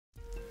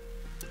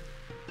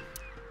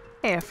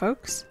Hey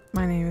folks,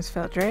 my name is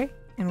Feldre,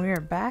 and we are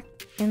back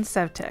in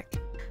SevTech.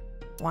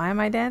 Why am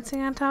I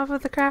dancing on top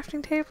of the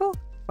crafting table?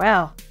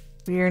 Well,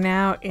 we are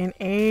now in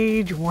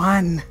Age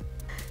 1,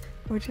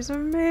 which is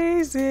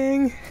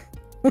amazing.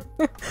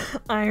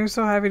 I am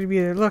so happy to be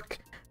there. Look,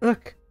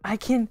 I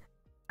can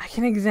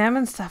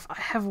examine stuff. I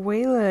have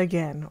Wayla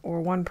again,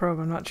 or one probe,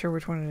 I'm not sure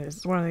which one it is.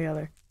 It's one or the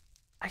other.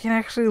 I can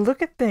actually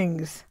look at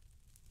things.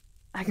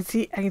 I can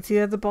see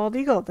that the bald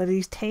eagle, that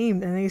he's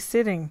tamed and he's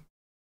sitting.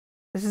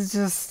 This is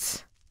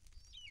just...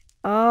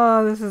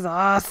 Oh, this is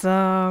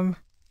awesome.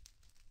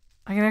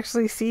 I can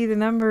actually see the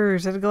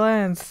numbers at a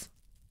glance.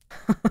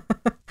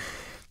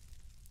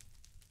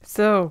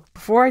 So,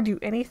 before I do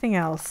anything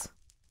else,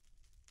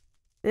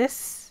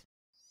 this...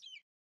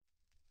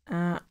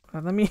 let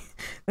me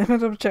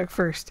double check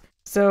first.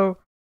 So,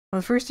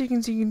 the first thing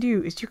you can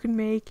do is you can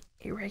make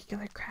a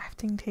regular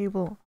crafting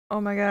table. Oh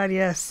my god,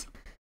 yes.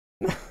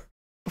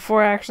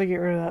 Before I actually get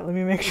rid of that, let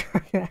me make sure I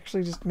can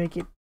actually just make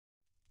it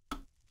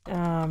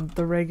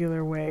the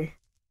regular way.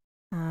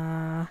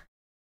 Oh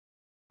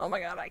my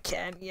god, I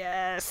can.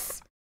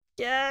 Yes!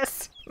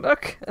 Yes!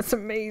 Look, that's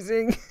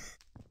amazing.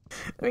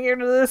 Let me get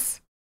rid of this.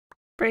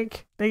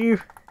 Break. Thank you.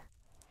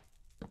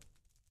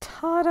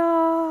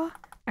 Ta-da!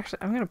 Actually,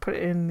 I'm gonna put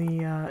it in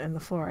the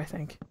floor, I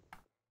think.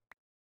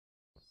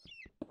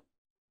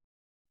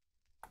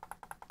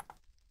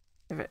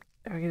 If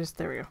I can just,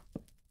 there we go.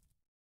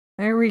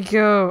 There we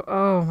go.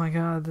 Oh my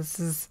god, this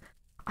is...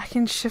 I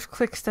can shift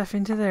click stuff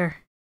into there.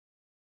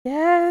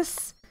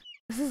 Yes!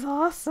 This is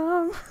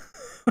awesome!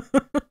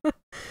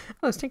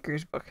 Oh, it's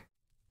Tinker's book.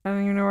 I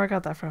don't even know where I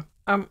got that from.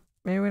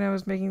 Maybe when I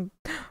was making...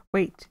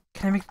 Wait,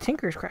 can I make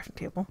Tinker's crafting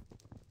table?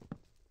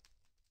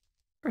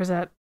 Or is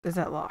that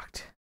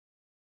locked?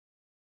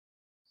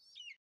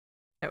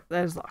 No,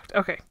 that is locked.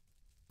 Okay.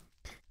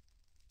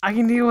 I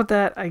can deal with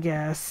that, I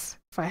guess,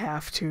 if I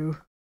have to.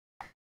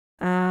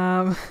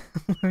 Let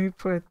me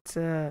put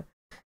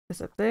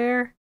this up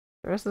there.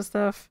 The rest of the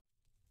stuff.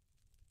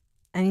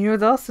 And you know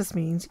what else this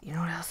means? You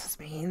know what else this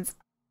means?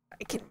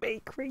 I can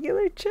make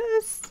regular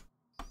chests.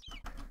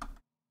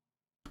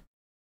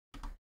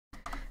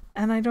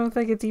 And I don't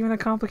think it's even a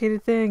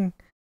complicated thing.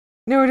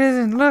 No, it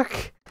isn't.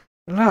 Look!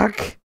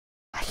 Look!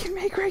 I can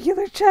make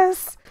regular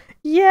chests!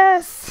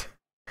 Yes!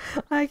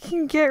 I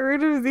can get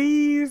rid of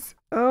these!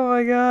 Oh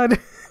my god.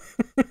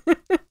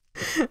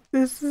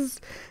 This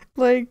is,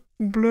 like,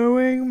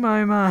 blowing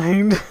my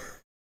mind.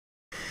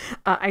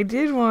 I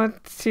did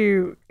want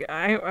to...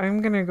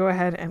 I'm gonna go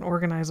ahead and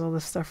organize all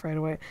this stuff right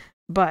away.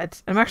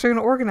 But I'm actually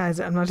gonna organize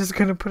it. I'm not just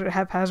gonna put it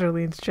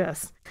haphazardly into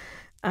chests.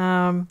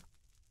 But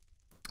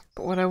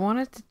what I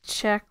wanted to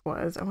check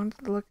was... I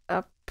wanted to look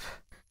up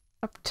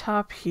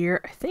top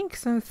here. I think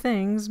some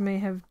things may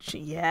have...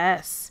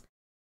 Yes!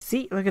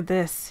 See? Look at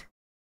this.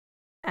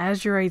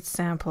 Azurite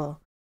sample.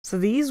 So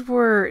these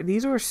were...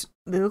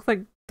 They look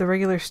like the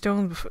regular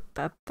stone...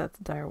 That's a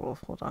dire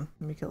wolf. Hold on.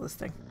 Let me kill this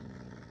thing.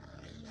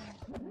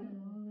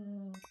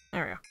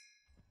 There we go.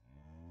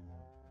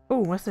 Oh,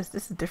 what's this?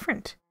 This is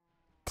different.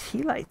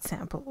 Tea light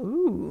sample.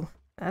 Ooh,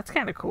 that's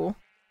kind of cool.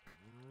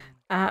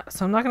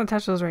 So I'm not going to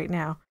touch those right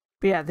now.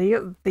 But yeah,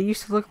 they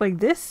used to look like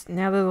this.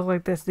 Now they look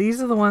like this.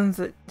 These are the ones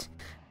that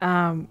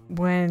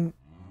when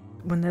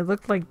they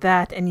looked like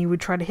that and you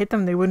would try to hit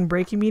them, they wouldn't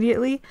break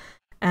immediately.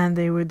 And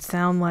they would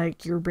sound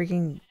like you were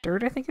breaking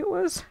dirt, I think it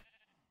was.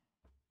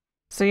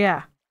 So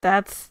yeah,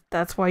 that's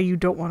why you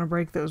don't want to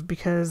break those,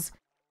 because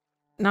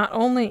not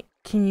only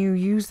can you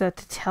use that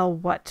to tell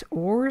what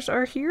ores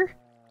are here,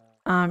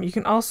 you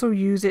can also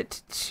use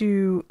it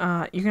to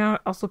you can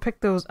also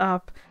pick those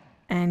up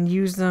and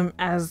use them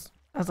as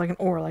like an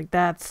ore. Like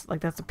that's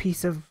a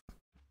piece of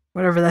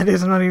whatever that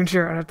is. I'm not even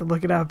sure. I'd have to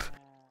look it up.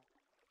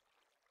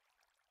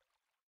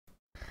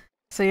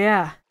 So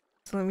yeah.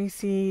 So let me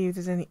see if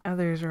there's any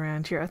others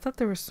around here. I thought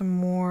there was some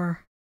more.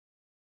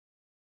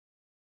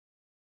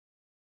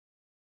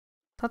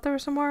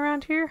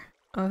 Around here.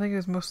 Oh, I think it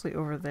was mostly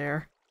over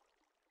there.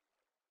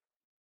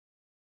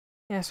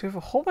 Yeah, so we have a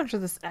whole bunch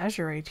of this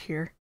azurite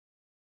here.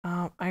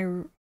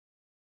 It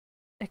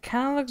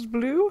kind of looks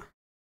blue.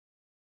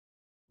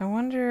 I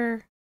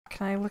wonder,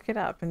 can I look it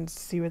up and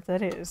see what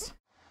that is?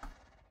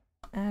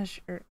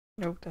 Azure,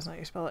 nope, that's not how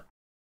you spell it.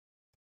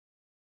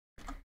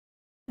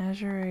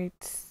 Azurite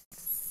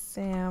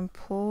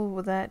sample,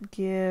 well, that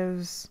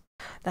gives,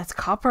 that's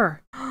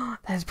copper.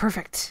 That is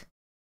perfect.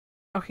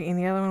 Okay, and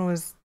the other one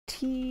was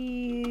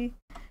tea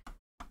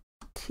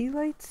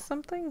light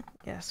something?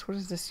 Yes, what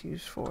is this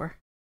used for?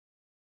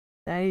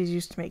 That is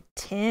used to make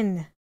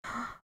tin.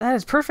 That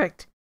is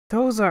perfect.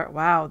 Those are,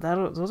 wow,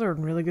 those are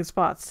in really good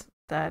spots.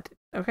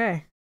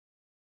 Okay.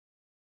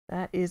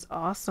 That is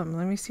awesome.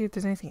 Let me see if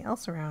there's anything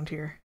else around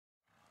here.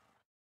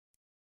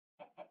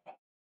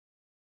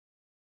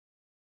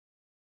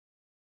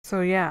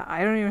 So yeah,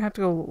 I don't even have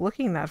to go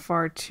looking that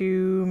far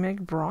to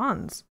make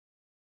bronze.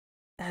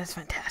 That is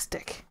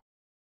fantastic.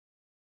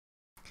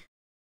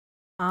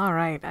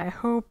 Alright, I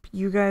hope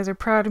you guys are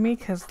proud of me,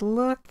 because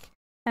look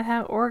at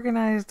how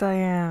organized I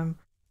am.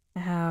 I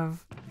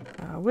have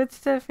wood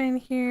stuff in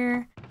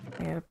here.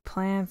 I got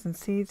plants and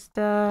seed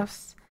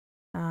stuffs.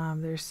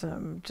 There's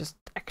some just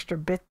extra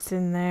bits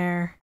in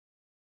there.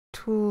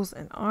 Tools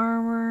and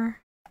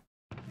armor.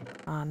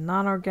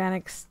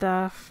 Non-organic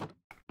stuff.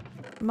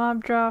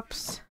 Mob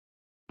drops.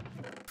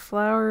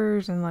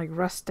 Flowers and like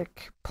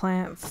rustic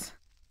plants.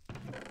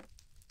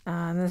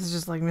 And this is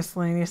just like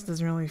miscellaneous,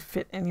 doesn't really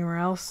fit anywhere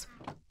else.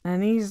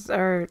 And these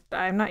are,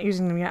 I'm not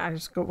using them yet, I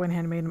just went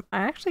ahead and made them.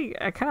 I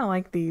kind of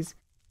like these.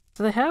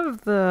 So they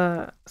have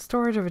the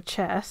storage of a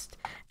chest,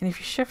 and if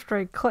you shift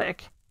right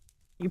click,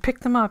 you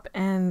pick them up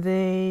and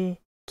they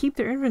keep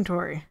their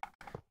inventory.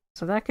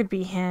 So that could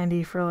be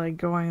handy for like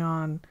going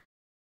on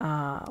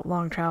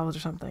long travels or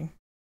something.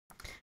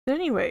 But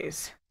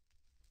anyways,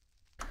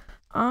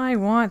 I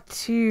want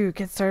to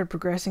get started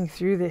progressing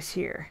through this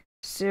here.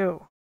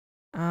 So,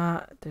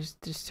 there's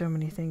so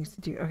many things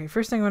to do. Okay,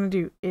 first thing I want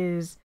to do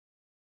is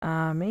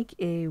make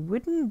a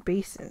wooden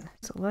basin.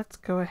 So let's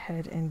go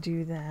ahead and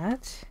do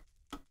that.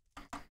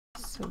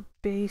 So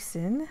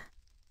basin.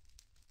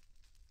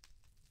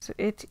 So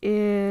it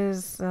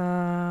is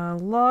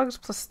logs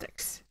plus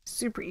sticks.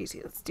 Super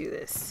easy. Let's do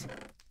this.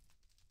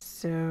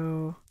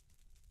 So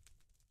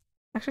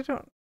actually,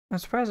 I'm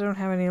surprised I don't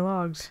have any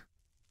logs.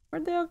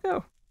 Where'd they all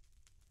go?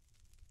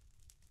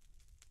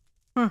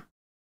 Huh.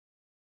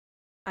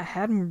 I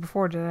had them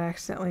before. Did I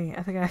accidentally?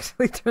 I think I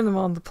accidentally turned them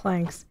all into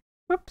planks.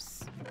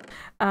 Whoops.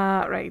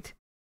 Right.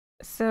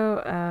 So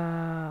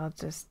I'll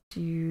just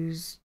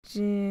use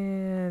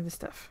this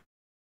stuff.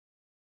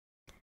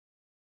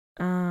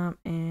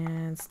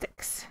 And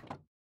sticks. I'll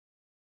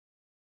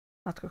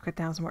have to go cut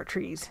down some more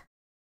trees.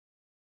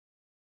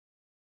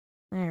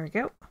 There we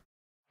go.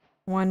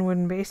 One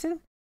wooden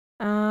basin.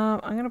 I'm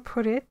gonna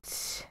put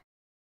it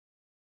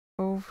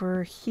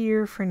over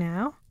here for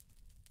now.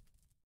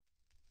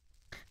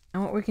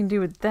 And what we can do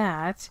with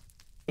that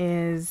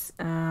is,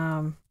 do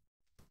I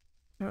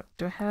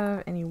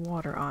have any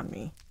water on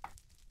me?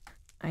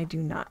 I do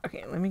not.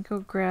 Okay, let me go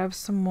grab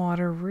some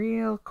water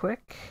real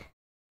quick.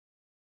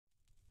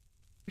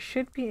 We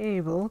should be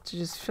able to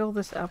just fill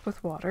this up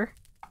with water.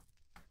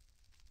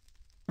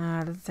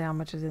 Doesn't say how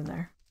much is in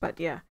there, but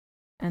yeah.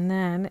 And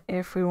then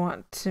if we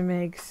want to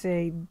make,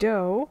 say,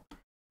 dough,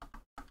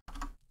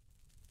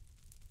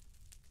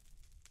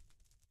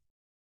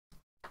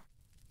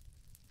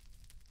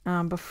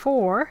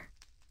 before,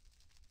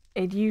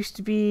 it used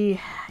to be,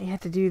 you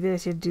had to do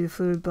this, you had to do the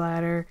fluid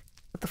bladder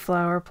with the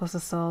flour plus the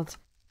salt.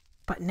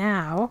 But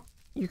now,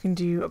 you can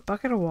do a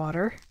bucket of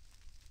water,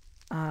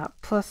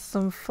 plus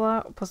some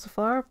flour, plus the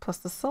flour, plus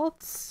the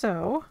salt.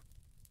 So,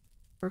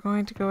 we're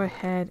going to go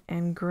ahead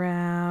and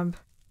grab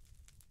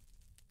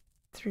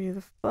 3 of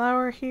the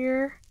flour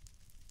here.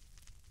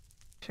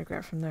 Should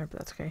grab from there, but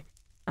that's okay.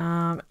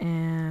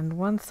 And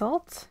 1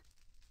 salt.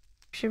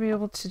 Should be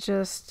able to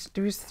just,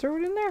 do we just throw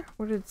it in there?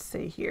 What did it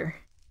say here?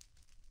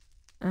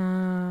 Do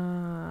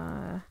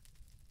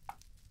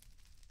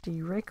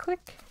you right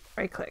click?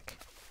 Right click.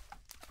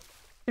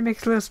 It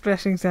makes a little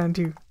splashing sound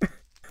too.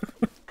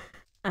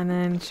 And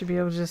then should be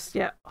able to just,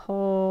 yeah,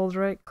 hold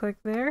right click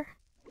there.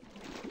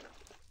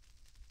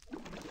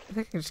 I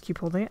think I can just keep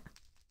holding it.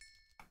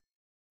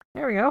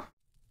 There we go.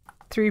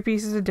 3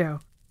 pieces of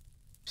dough.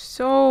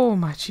 So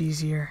much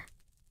easier.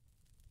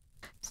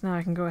 So now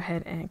I can go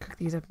ahead and cook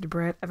these up into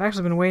bread. I've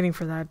actually been waiting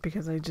for that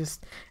because it's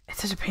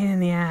such a pain in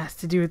the ass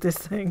to do with this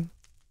thing.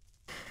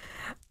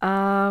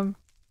 Yeah,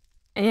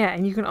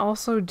 and you can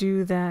also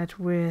do that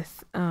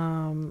with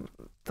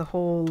the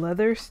whole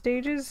leather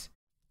stages.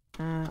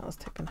 Let's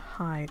type in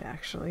hide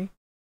actually.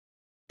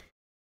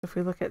 If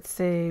we look at,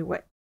 say,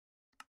 wet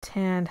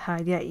tanned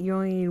hide, yeah, you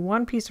only need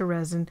 1 piece of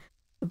resin,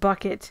 the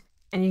bucket,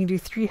 and you can do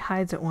 3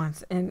 hides at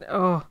once. And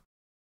oh,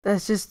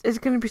 that's just, it's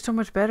gonna be so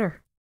much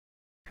better.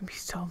 It's gonna be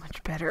so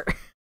much better.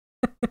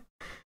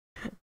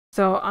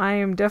 So I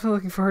am definitely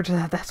looking forward to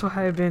that. That's why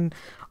I've been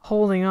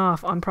holding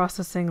off on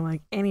processing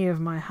like any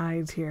of my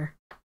hides here.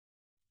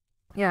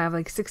 Yeah, I have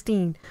like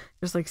 16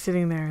 just like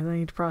sitting there that I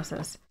need to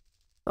process.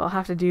 So I'll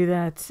have to do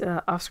that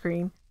off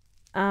screen.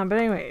 But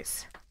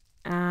anyways,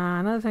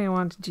 another thing I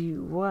wanted to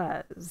do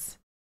was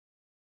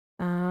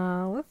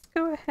let's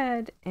go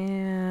ahead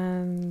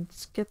and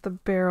get the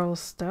barrel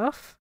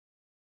stuff.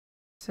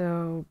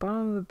 So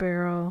bottom of the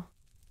barrel.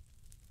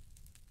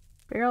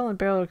 Barrel and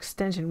barrel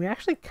extension. We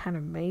actually kind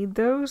of made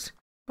those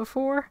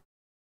before.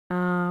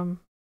 Where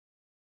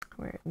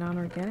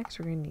non-organics,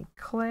 we're gonna need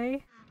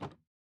clay.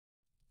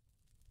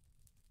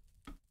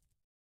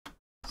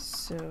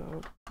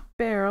 So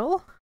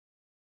barrel.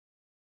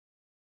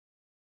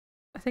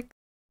 I think.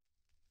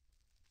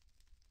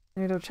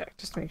 Let me double check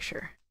just to make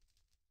sure.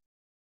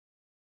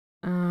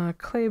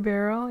 Clay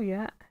barrel,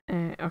 yeah.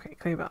 Okay,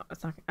 clay barrel.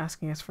 It's not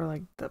asking us for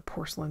like the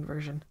porcelain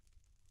version.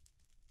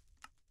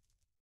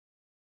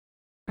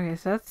 Okay,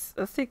 so that's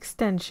the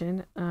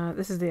extension.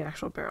 This is the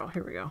actual barrel.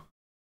 Here we go.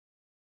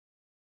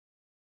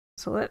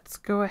 So let's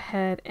go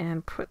ahead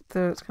and put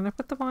those. Can I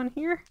put them on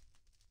here?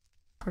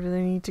 Or do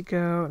they need to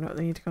go? No,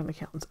 they need to go in the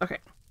kilns. Okay.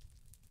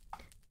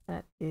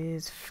 That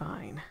is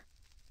fine.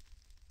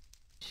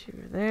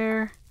 2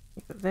 there.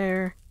 You go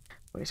there.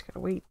 We just gotta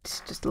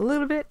wait just a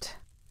little bit.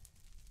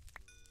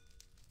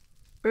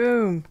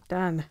 Boom,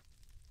 done.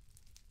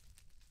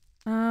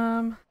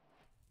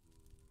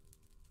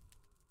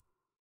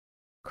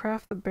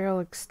 Craft the barrel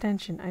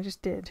extension. I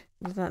just did.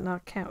 Does that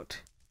not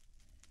count?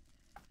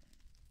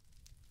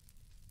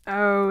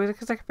 Oh, is it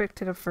because I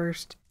picked it up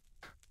first?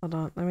 Hold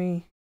on, let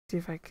me see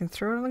if I can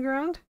throw it on the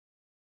ground.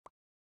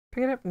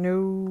 Pick it up?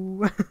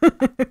 No.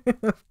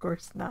 Of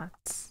course not.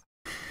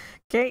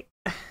 Okay.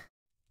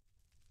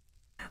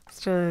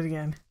 Let's try that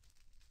again.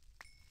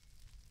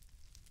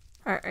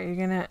 Alright, are you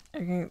gonna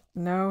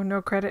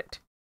no credit?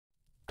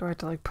 Do I have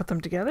to like put them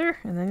together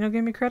and then you'll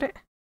give me credit?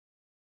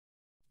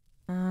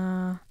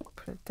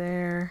 Put it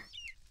there.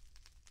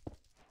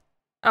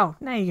 Oh,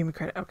 now you give me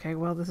credit. Okay,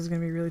 well this is gonna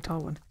be a really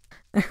tall one.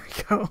 There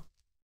we go.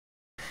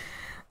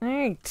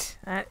 Alright,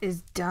 that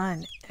is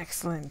done.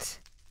 Excellent.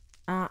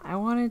 I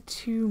wanted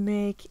to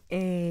make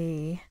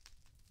a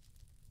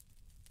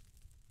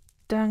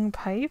dung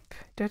pipe.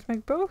 Do I have to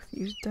make both?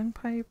 Use dung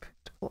pipe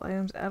to pull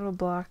items out of a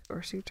block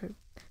or super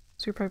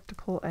pipe to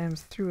pull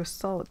items through a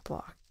solid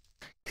block.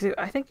 Because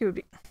I think it would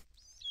be...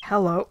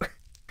 Hello.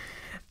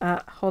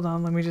 Hold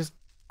on, let me just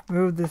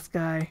move this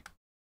guy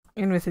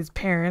in with his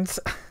parents.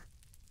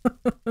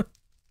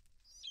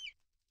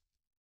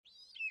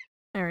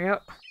 There we go.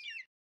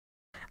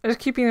 I'm just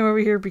keeping them over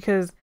here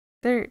because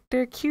they're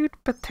cute,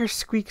 but their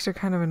squeaks are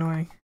kind of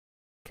annoying.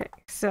 Okay,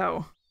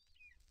 so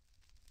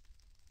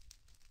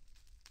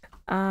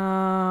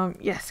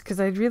yes, because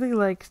I'd really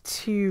like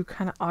to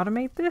kind of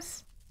automate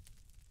this,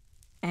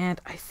 and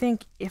I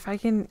think if I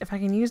can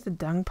use the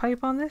dung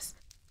pipe on this,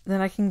 then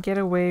I can get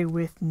away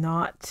with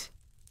not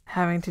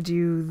having to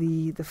do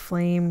the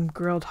flame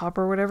grilled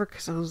hopper or whatever,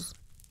 because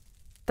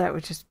that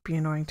would just be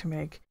annoying to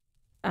make.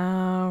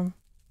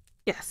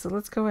 Yeah, so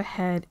let's go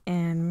ahead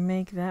and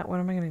make that. What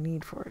am I going to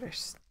need for it? I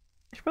should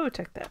probably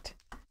check that.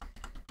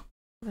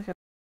 Look at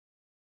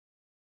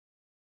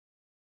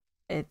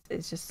it.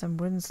 It's just some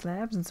wooden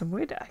slabs and some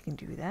wood. I can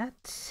do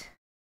that.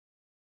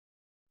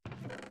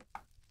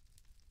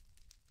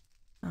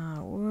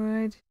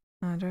 Wood.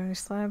 Do I have any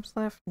slabs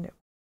left? No.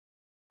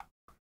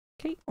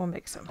 Okay, we'll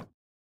make some.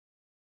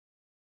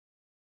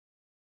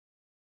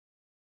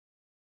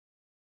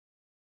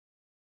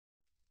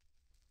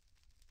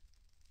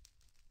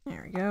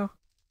 There we go.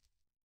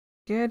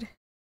 Good.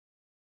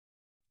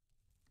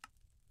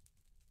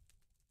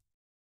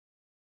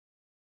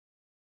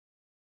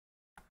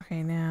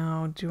 Okay,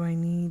 now do I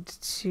need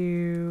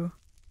to...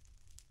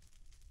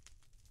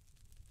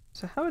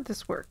 So how would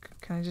this work?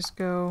 Can I just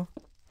go...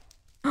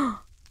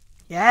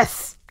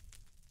 Yes!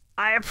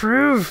 I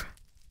approve!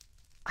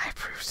 I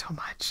approve so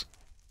much.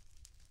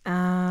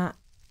 I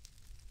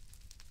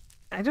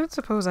don't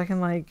suppose I can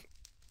like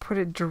put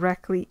it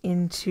directly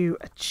into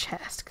a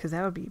chest, because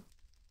that would be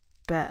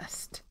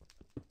best,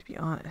 to be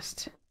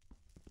honest.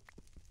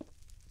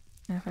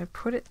 And if I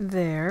put it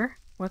there,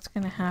 what's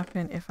gonna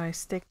happen if I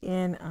stick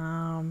in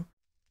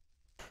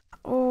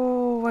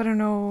oh, I don't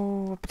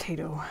know, a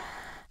potato?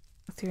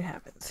 Let's see what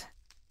happens.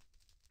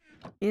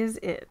 Is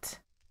it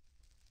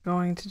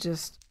going to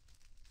just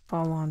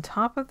fall on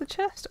top of the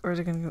chest, or is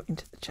it going to go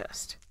into the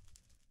chest?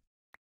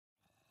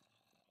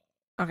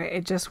 Okay,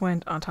 it just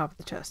went on top of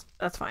the chest.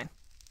 That's fine.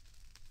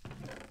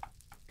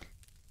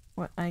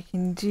 What I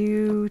can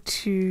do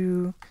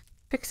to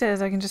fix it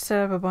is I can just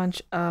set up a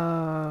bunch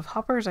of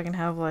hoppers. I can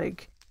have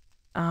like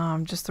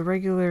just the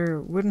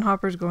regular wooden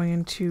hoppers going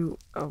into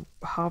a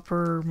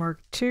hopper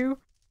Mark II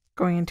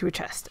going into a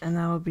chest, and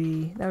that would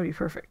be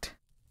perfect.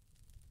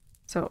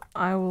 So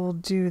I will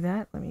do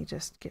that. Let me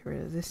just get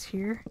rid of this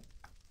here.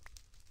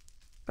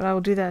 But I will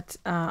do that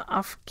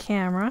off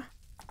camera.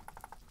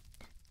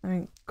 Let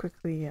me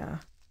quickly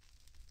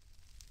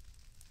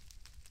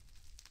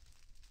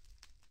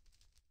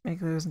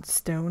make those in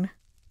stone.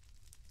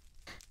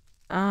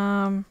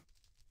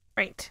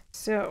 Right,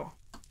 so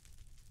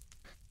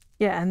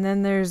yeah, and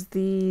then there's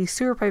the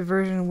sewer pipe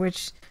version,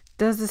 which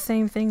does the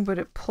same thing, but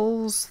it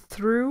pulls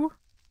through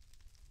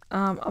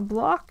a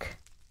block.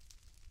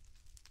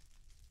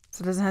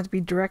 So it doesn't have to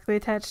be directly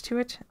attached to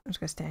it. I'm just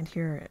gonna stand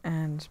here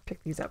and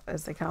pick these up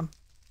as they come.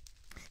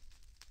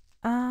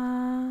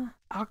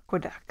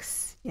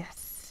 Aqueducts,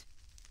 yes.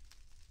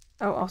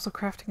 Oh, also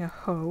crafting a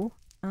hoe.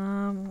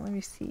 Let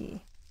me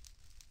see.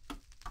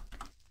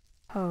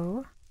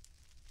 Hoe.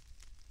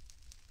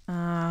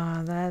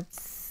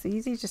 That's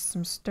easy, just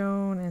some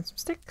stone and some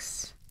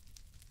sticks.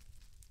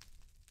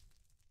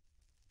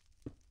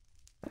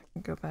 That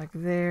can go back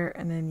there,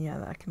 and then yeah,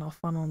 that can all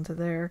funnel into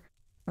there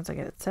once I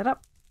get it set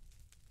up.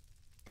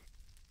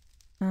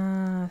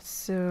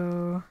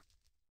 So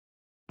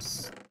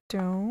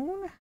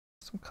stone,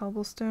 some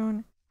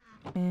cobblestone,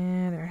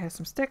 and there has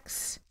some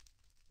sticks,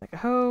 like a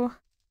hoe.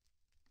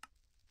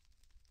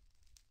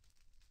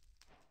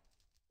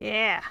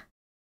 Yeah.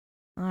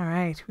 All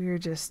right, we are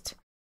just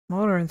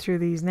motoring through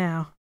these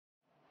now.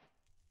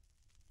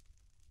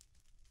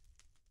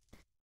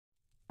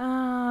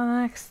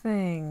 The next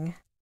thing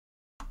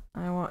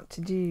I want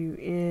to do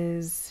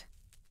is,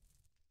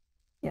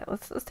 yeah,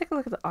 let's take a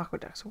look at the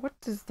aqueduct. So what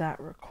does that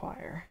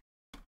require?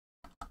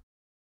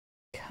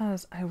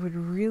 because I would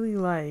really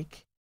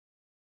like...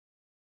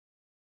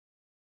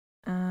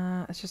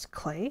 it's just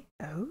clay?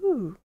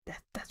 Oh,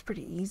 that's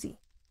pretty easy.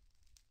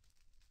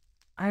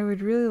 I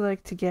would really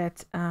like to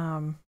get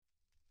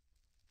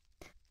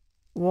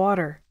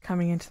water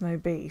coming into my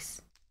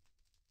base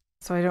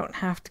so I don't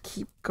have to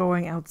keep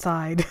going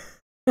outside.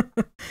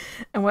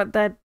 And what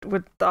the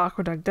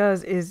aqueduct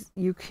does is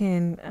you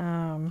can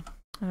I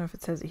don't know if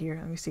it says it here,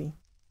 let me see.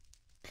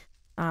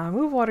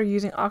 Move water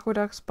using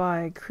aqueducts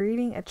by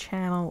creating a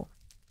channel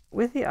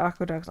with the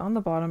aqueducts on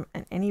the bottom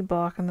and any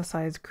block on the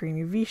sides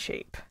creating a V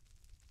shape.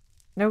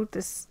 Note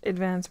this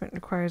advancement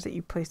requires that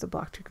you place the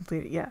block to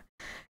complete it. Yeah.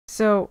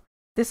 So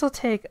this will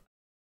take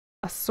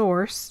a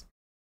source,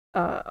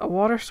 a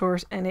water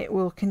source, and it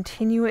will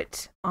continue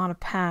it on a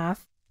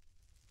path.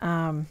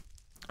 I'm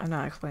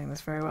not explaining this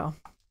very well.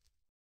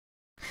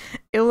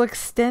 It will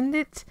extend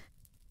it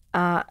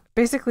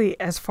basically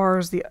as far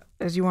as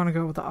you want to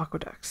go with the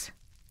aqueducts.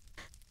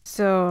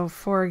 So,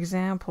 for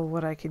example,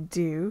 what I could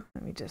do,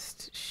 let me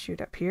just shoot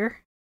up here.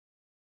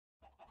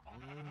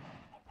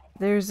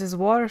 There's this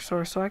water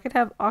source, so I could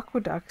have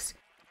aqueducts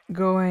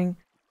going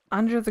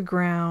under the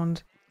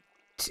ground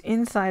to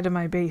inside of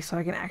my base so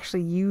I can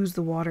actually use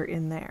the water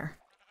in there.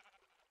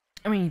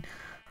 I mean,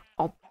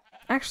 what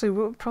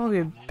would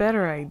probably be a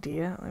better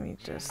idea, let me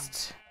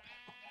just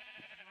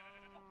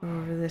go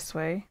over this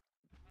way,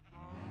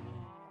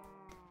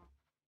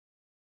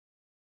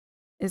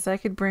 is I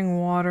could bring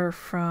water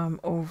from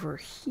over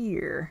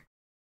here.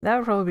 That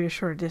would probably be a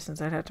shorter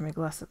distance. I'd have to make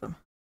less of them.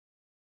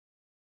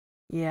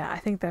 Yeah, I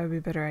think that would be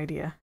a better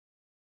idea.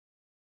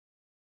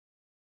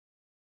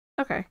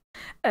 Okay.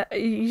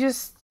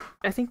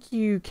 I think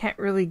you can't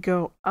really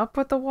go up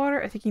with the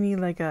water. I think you need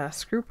like a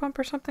screw pump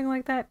or something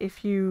like that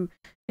if you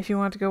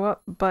want to go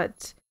up.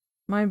 But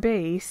my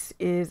base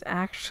is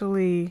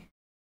actually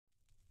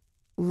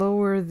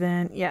lower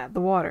than, yeah,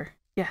 the water.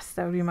 Yes,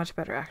 that would be much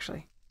better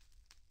actually.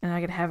 And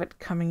I could have it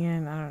coming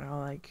in, I don't know,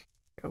 like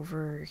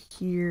over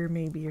here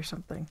maybe or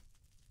something.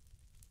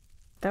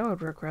 That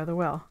would work rather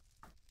well.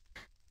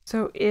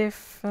 So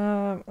if,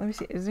 let me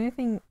see, is there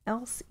anything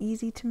else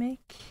easy to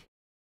make?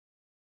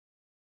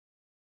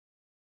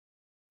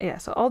 Yeah,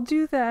 so I'll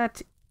do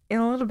that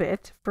in a little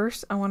bit.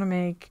 First, I want to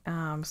make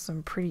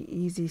some pretty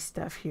easy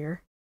stuff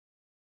here.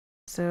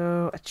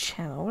 So a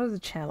channel, what is a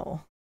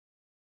channel?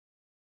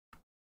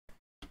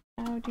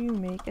 How do you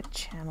make a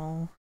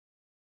channel?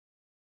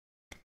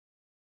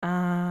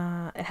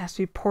 It has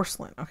to be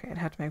porcelain. Okay, I'd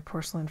have to make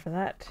porcelain for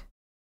that.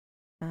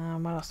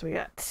 What else do we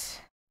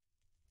got?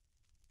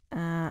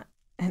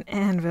 An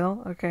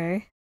anvil,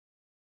 okay.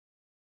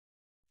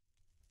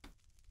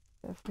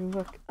 So if we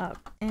look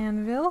up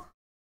anvil,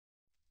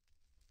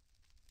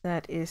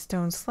 that is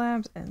stone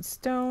slabs and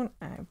stone.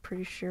 I'm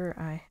pretty sure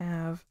I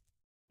have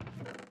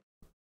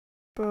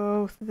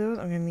both of those.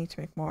 I'm gonna need to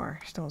make more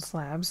stone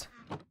slabs.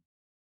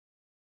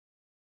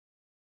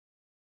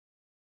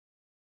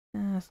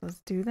 So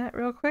let's do that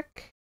real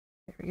quick.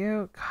 There we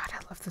go. God, I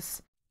love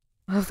this.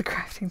 I love the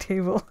crafting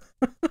table.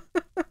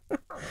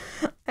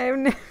 I have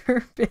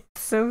never been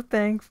so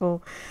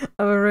thankful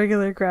of a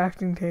regular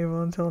crafting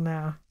table until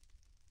now.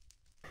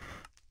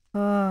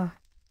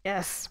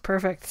 Yes,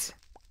 perfect.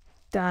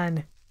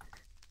 Done.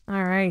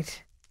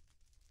 Alright.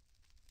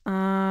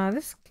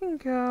 This can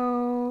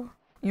go...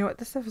 You know what?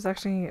 This stuff is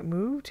actually going to get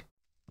moved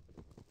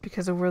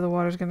because of where the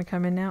water's going to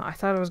come in now. I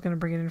thought I was going to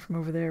bring it in from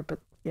over there, but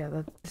yeah,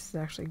 this is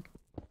actually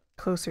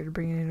closer to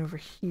bringing it in over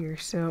here.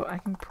 So I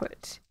can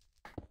put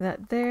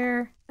that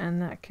there,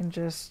 and that can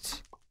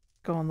just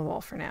go on the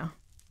wall for now.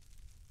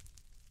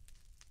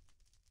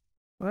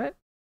 What?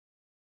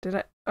 Did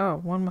I... Oh,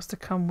 one must have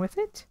come with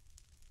it?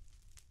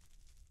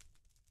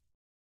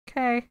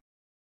 Okay.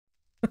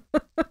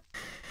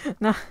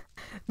 Not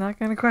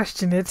gonna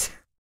question it.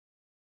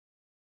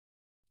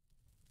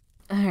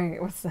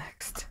 Alright, what's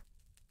next?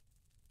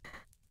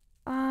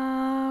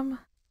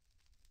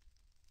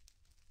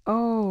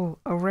 Oh,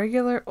 a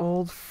regular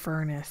old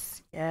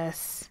furnace.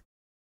 Yes.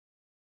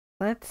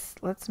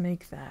 Let's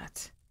make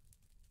that.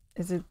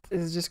 Is it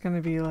just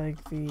gonna be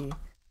like the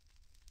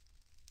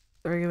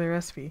regular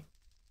recipe?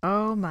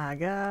 Oh my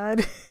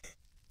god.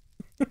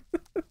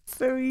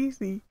 So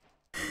easy.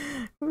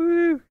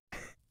 Woo.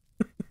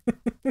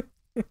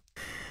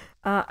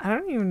 I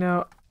don't even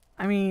know.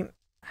 I mean,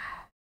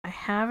 I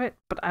have it,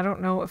 but I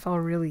don't know if I'll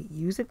really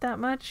use it that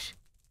much.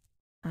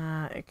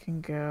 It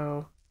can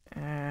go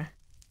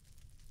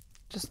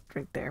just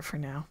right there for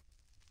now.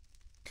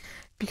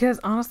 Because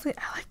honestly,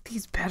 I like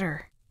these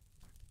better.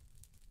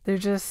 They're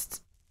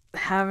just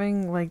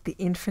having like the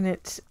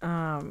infinite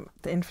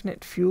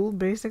fuel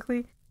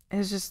basically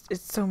is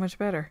it's so much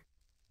better.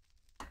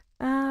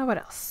 What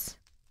else?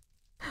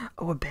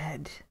 Oh, a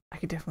bed. I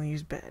could definitely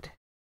use bed.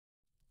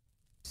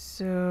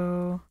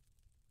 So,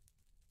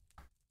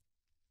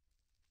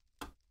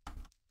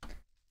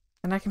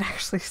 and I can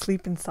actually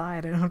sleep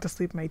inside. I don't have to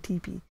sleep in my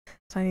teepee.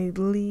 So I need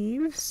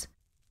leaves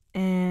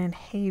and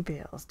hay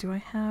bales. Do I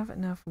have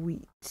enough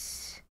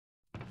wheat?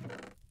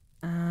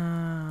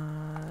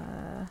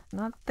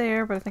 Not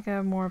there, but I think I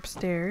have more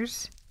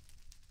upstairs.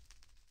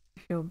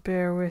 you'll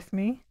bear with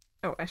me.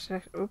 Oh, I should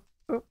actually,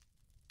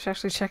 should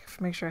actually check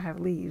if make sure I have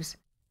leaves.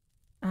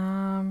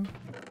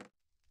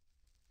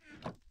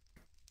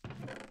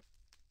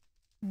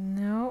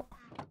 No.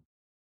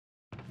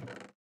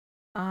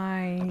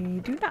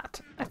 I do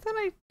not. I thought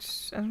I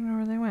don't know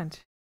where they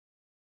went.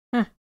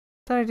 Huh.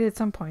 Thought I did at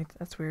some point.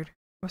 That's weird.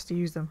 Must have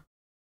used them.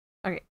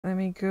 Okay, let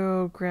me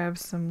go grab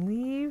some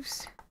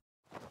leaves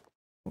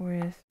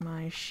with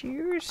my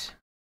shears.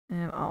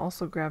 And I'll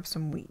also grab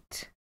some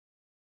wheat.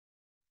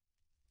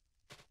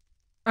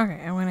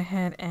 Okay, I went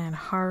ahead and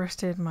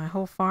harvested my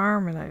whole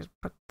farm and I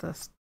put the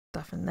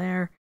stuff in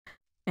there.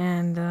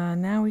 And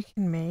now we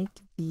can make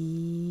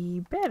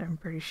the bed, I'm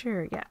pretty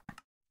sure. Yeah.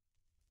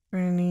 We're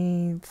gonna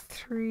need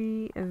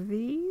 3 of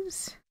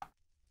these.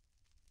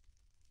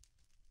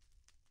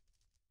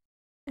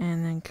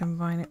 And then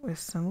combine it with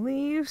some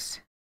leaves.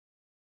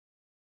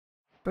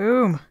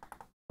 Boom!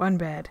 1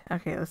 bed.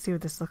 Okay, let's see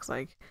what this looks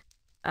like.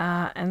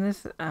 And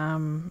this, I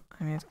mean,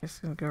 it's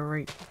just gonna go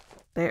right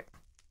there.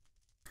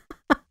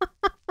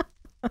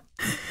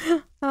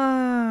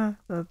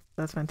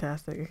 That's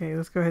fantastic. Okay,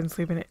 let's go ahead and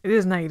sleep in it. It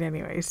is night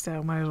anyway,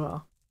 so might as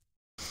well.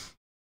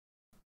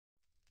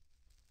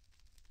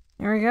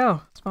 There we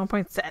go. Spawn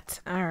point set.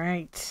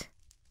 Alright.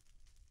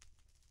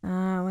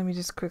 Let me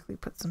just quickly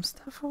put some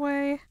stuff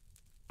away.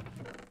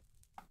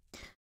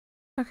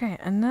 Okay,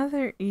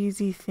 another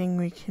easy thing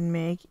we can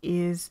make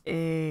is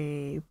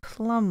a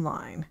plumb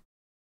line.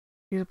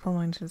 Use a plumb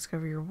line to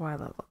discover your Y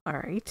level.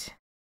 Alright.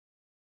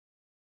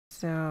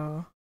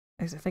 So,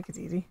 I think it's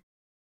easy.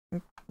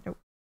 Nope.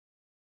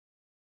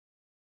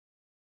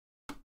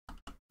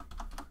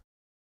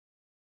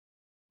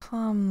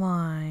 Plumb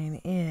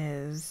line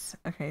is,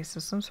 okay, so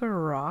some sort of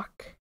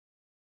rock.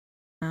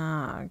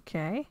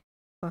 Okay.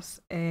 Plus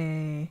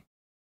a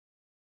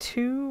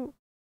 2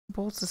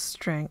 bolts of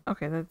string.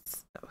 Okay,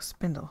 that's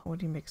spindle. What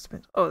do you make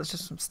spindle? Oh, it's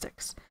just some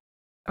sticks.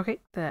 Okay,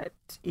 that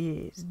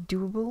is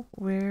doable.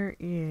 Where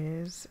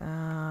is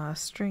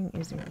string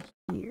is in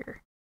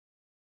here.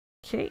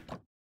 Okay.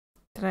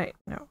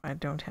 No, I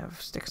don't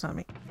have sticks on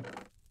me.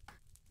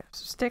 Got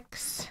some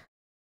sticks.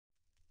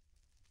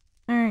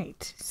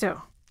 Alright,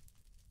 so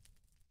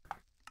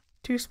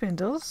 2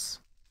 spindles.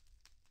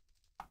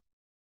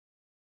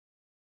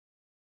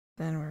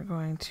 Then we're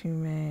going to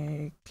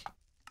make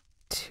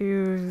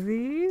 2 of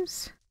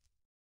these.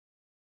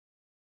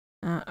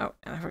 Oh,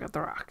 and I forgot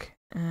the rock.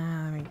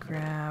 Let me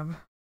grab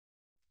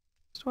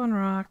just 1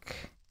 rock.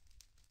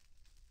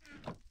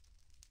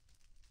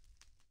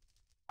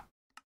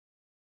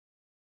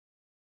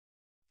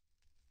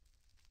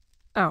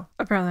 Oh,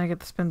 apparently I get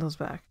the spindles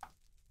back.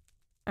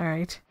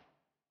 Alright.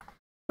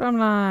 Bottom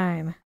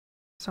line.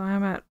 So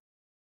I'm at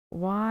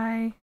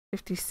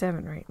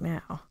Y57 right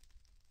now.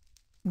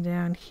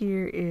 Down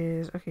here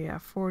is, okay, yeah,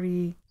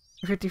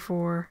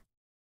 54.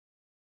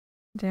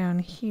 Down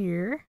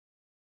here,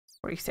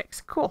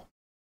 46. Cool.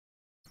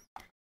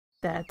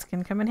 That's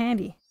gonna come in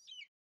handy.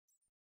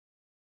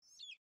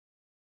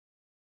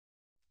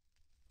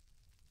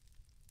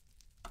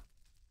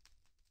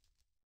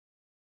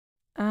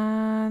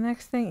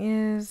 Next thing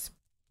is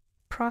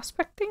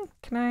prospecting.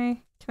 Can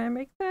I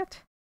make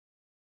that?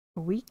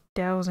 A weak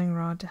dowsing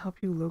rod to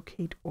help you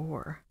locate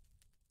ore.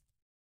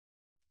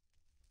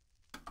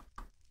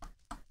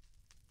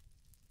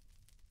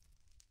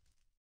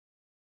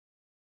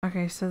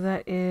 Okay, so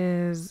that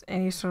is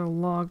any sort of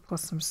log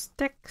plus some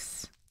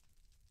sticks.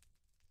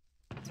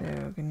 So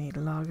we're gonna need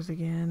logs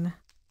again.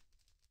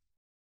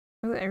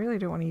 I really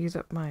don't want to use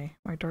up my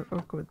dark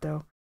oak wood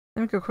though.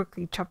 Let me go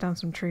quickly chop down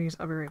some trees.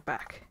 I'll be right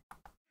back.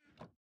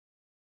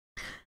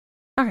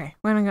 Okay,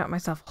 went and got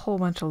myself a whole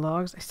bunch of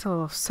logs. I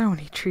still have so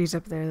many trees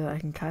up there that I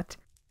can cut.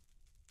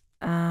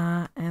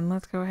 And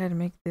let's go ahead and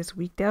make this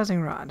weak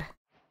dowsing rod.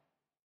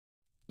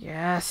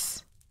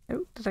 Yes!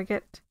 Oh, did I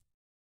get...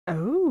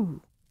 Oh!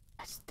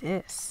 What's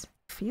this?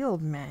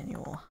 Field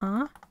manual,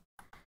 huh?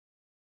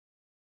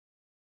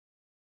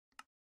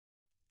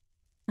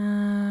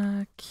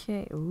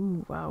 Okay,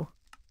 ooh, wow.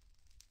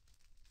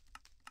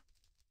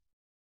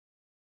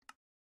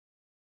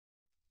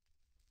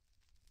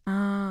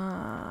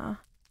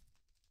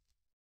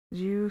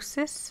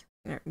 Geosis?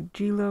 No,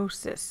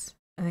 Gelosis.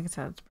 I think it's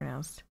how it's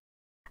pronounced.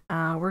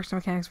 Works and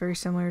mechanics very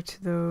similar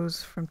to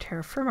those from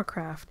Terra Firma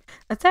Craft.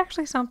 That's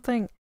actually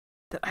something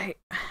that I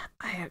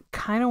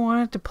kind of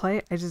wanted to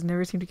play. I just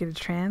never seem to get a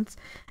chance.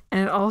 And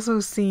it also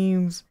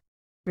seems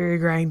very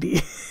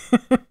grindy.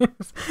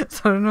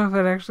 So I don't know if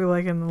I'd actually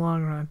like it in the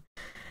long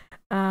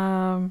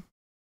run.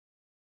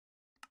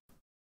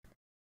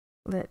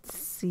 Let's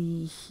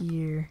see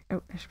here.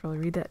 Oh, I should probably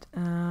read that.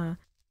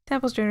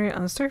 Samples generated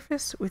on the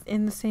surface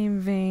within the same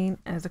vein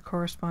as the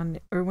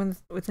corresponding, or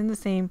within the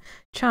same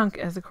chunk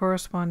as the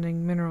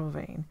corresponding mineral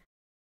vein.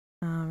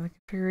 The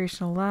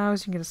configuration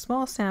allows you to get a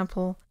small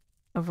sample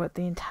of what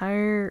the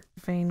entire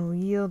vein will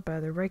yield by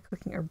either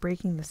right-clicking or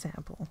breaking the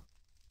sample.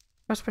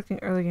 Prospecting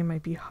early game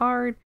might be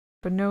hard,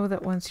 but know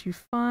that once you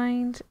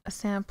find a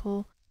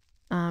sample,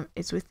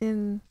 it's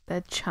within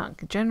that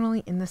chunk,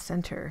 generally in the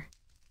center.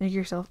 Make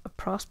yourself a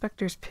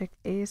prospector's pick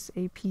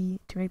ASAP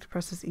to make the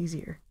process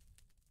easier.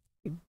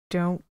 I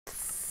don't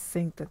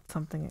think that's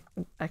something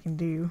I can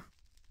do.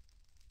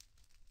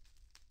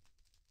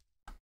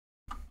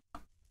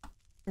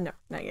 No,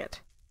 not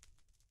yet.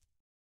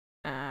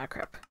 Ah,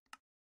 crap.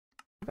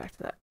 Back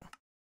to that.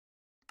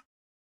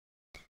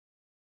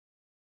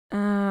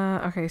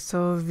 Okay,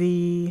 so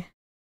the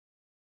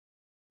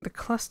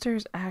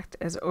clusters act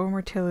as ore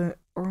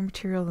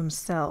material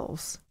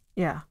themselves.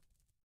 Yeah.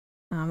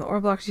 The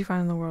ore blocks you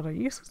find in the world are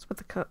useless, but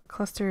the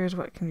cluster is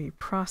what can be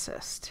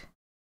processed.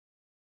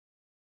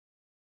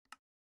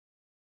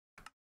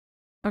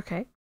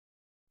 Okay.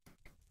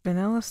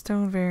 Vanilla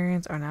stone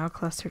variants are now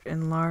clustered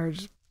in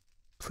large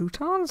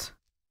plutons?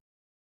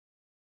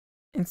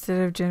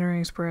 Instead of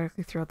generating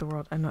sporadically throughout the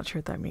world. I'm not sure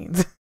what that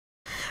means.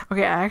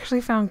 Okay, I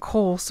actually found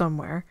coal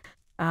somewhere.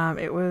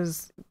 It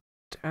was,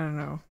 I don't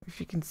know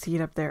if you can see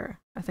it up there.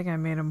 I think I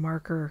made a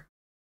marker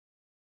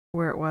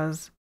where it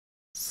was.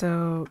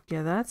 So,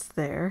 yeah, that's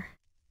there.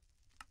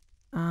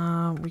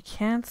 We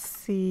can't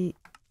see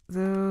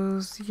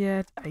those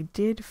yet. I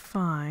did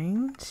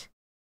find,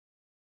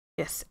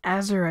 yes,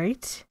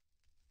 azurite.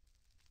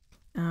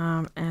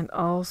 And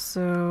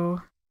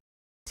also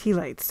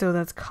T-lights. So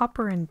that's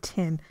copper and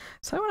tin.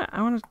 So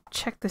I wanna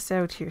check this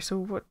out here.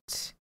 So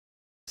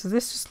so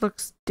this just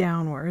looks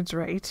downwards,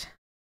 right?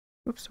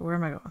 Oops, where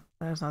am I going?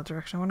 That is not the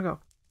direction I want to go.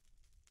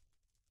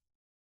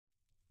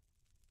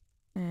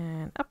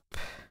 And up.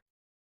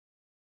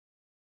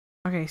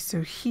 Okay,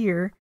 so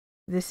here,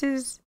 this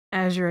is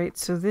azurite,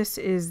 so this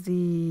is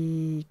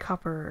the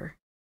copper.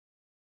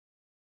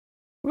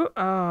 Whoa,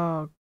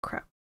 oh,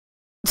 crap.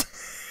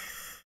 This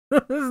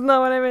is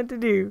not what I meant to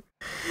do.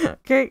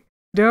 Okay,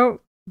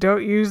 don't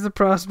use the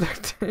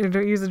prospect.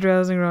 Don't use the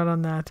dowsing rod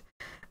on that.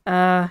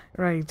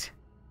 Right.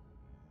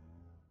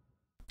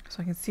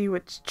 So I can see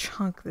which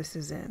chunk this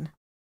is in.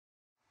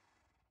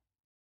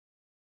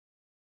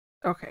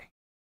 Okay.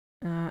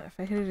 If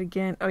I hit it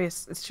again, oh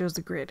yes, it shows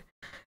the grid.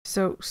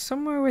 So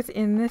somewhere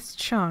within this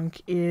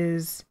chunk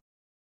is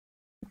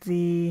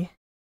the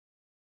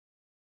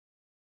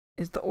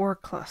ore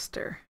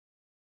cluster.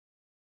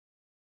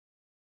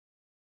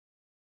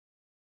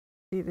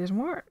 See, there's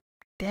more.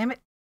 Damn it.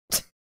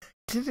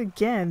 Did it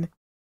again.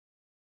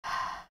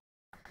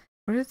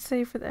 What did it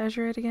say for the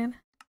azurite again?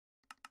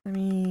 Let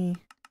me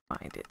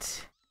find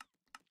it.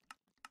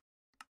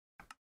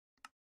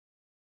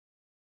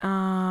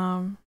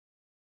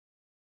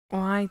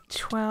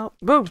 Y12.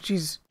 Whoa,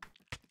 jeez.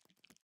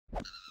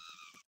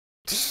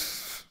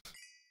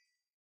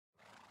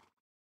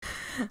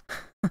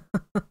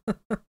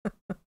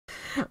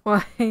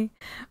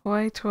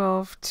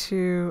 Y12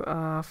 to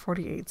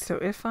 48. So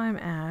if I'm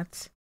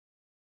at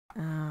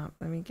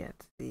let me get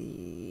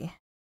the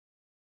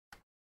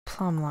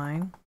plumb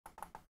line.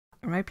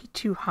 It might be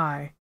too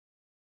high.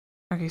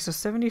 Okay, so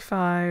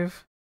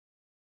 75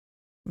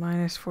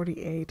 minus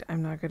 48.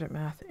 I'm not good at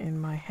math in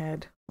my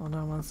head. Hold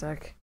on one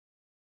sec.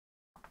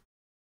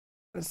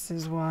 This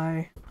is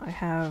why I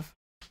have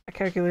a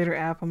calculator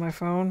app on my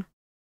phone.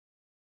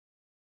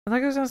 I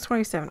think it goes down to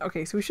 27.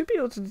 Okay, so we should be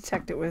able to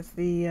detect it with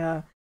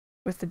the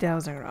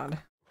dowsing rod.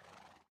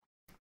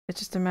 It's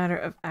just a matter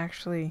of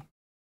actually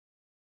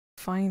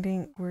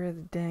finding where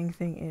the dang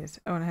thing is.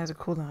 Oh, and it has a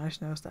cooldown. I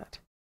just noticed that.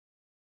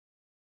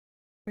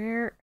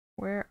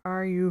 Where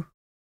are you?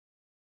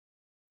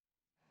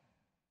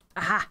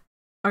 Aha!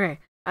 Okay,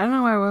 I don't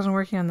know why I wasn't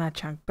working on that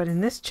chunk, but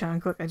in this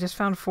chunk, look, I just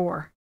found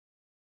 4.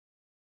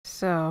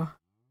 So,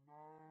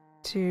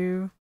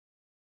 2,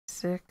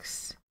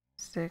 6,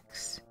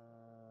 6,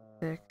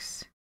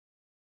 6.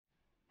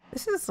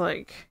 This is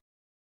like,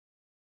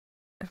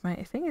 if my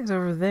thing is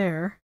over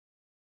there,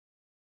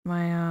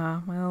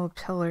 my little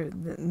pillar,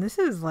 this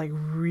is like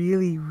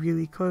really,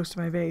 really close to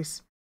my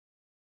base.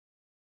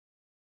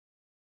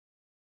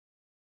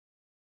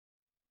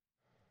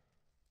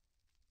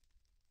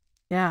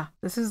 Yeah,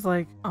 this is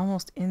like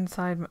almost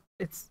inside.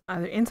 It's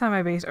either inside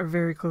my base or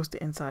very close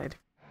to inside.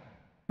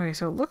 Okay,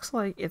 so it looks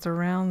like it's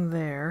around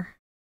there.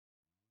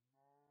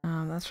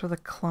 That's where the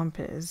clump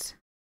is.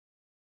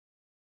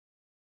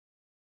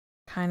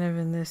 Kind of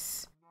in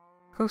this,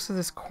 close to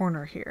this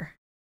corner here.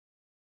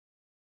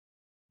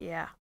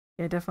 Yeah,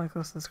 definitely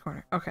close to this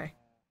corner. Okay.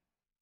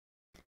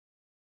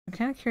 I'm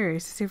kind of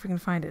curious to see if we can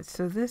find it.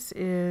 So this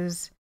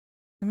is,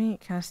 let me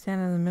kind of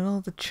stand in the middle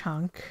of the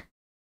chunk.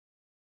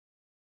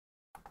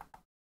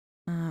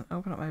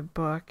 Open up my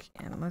book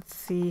and let's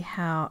see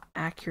how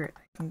accurate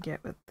I can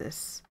get with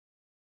this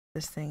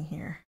thing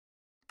here.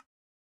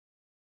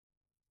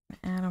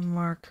 Add a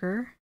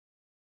marker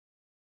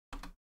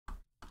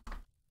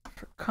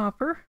for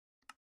copper.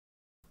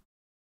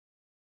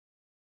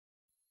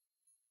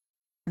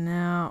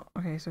 Now,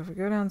 okay, so if we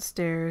go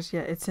downstairs,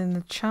 yeah, it's in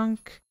the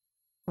chunk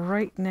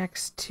right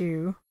next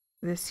to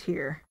this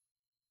here.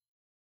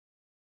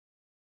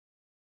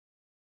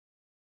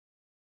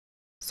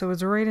 So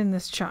it's right in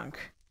this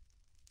chunk.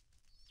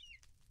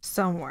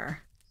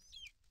 Somewhere.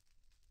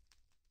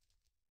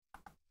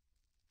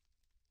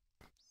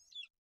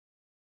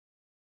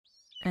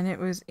 And it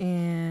was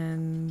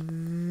in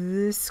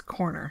this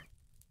corner.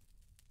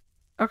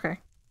 Okay.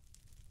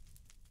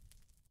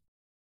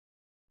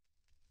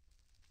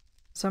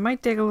 So I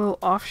might dig a little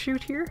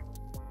offshoot here.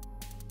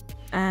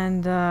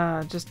 And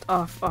just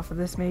off of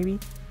this maybe.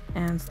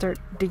 And start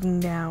digging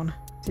down.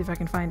 See if I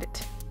can find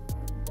it.